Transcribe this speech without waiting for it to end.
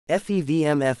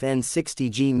FEVM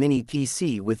FN60G mini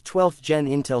PC with 12th Gen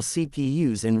Intel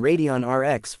CPUs and Radeon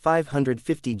RX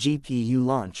 550 GPU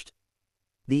launched.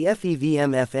 The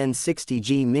FEVM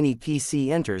FN60G mini PC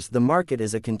enters the market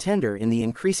as a contender in the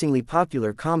increasingly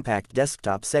popular compact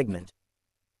desktop segment.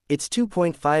 Its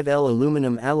 2.5L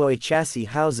aluminum alloy chassis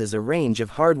houses a range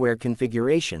of hardware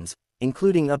configurations,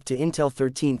 including up to Intel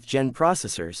 13th Gen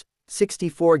processors,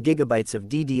 64GB of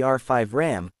DDR5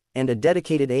 RAM, and a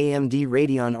dedicated AMD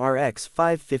Radeon RX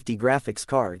 550 graphics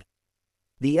card.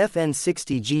 The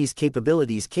FN60G's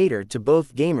capabilities cater to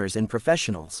both gamers and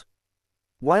professionals.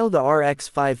 While the RX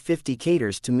 550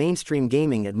 caters to mainstream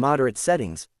gaming at moderate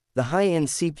settings, the high-end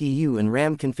CPU and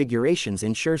RAM configurations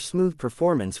ensure smooth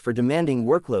performance for demanding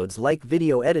workloads like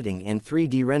video editing and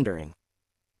 3D rendering.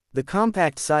 The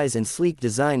compact size and sleek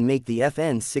design make the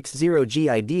FN60G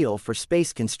ideal for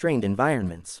space-constrained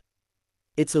environments.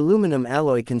 Its aluminum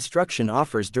alloy construction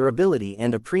offers durability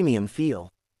and a premium feel,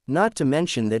 not to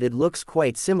mention that it looks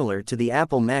quite similar to the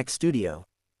Apple Mac Studio.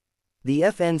 The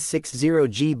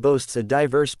FN60G boasts a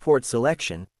diverse port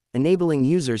selection, enabling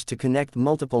users to connect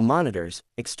multiple monitors,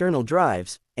 external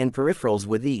drives, and peripherals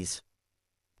with ease.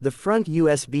 The front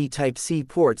USB Type-C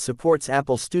port supports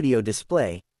Apple Studio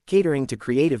Display, catering to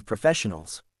creative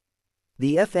professionals.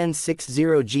 The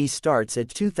FN60G starts at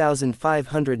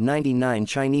 2,599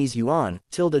 Chinese yuan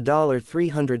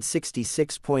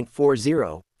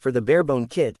 $366.40 for the barebone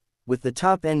kit, with the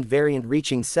top-end variant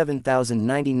reaching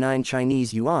 7,099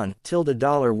 Chinese yuan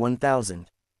 $1,000.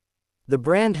 The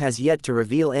brand has yet to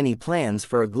reveal any plans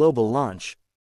for a global launch.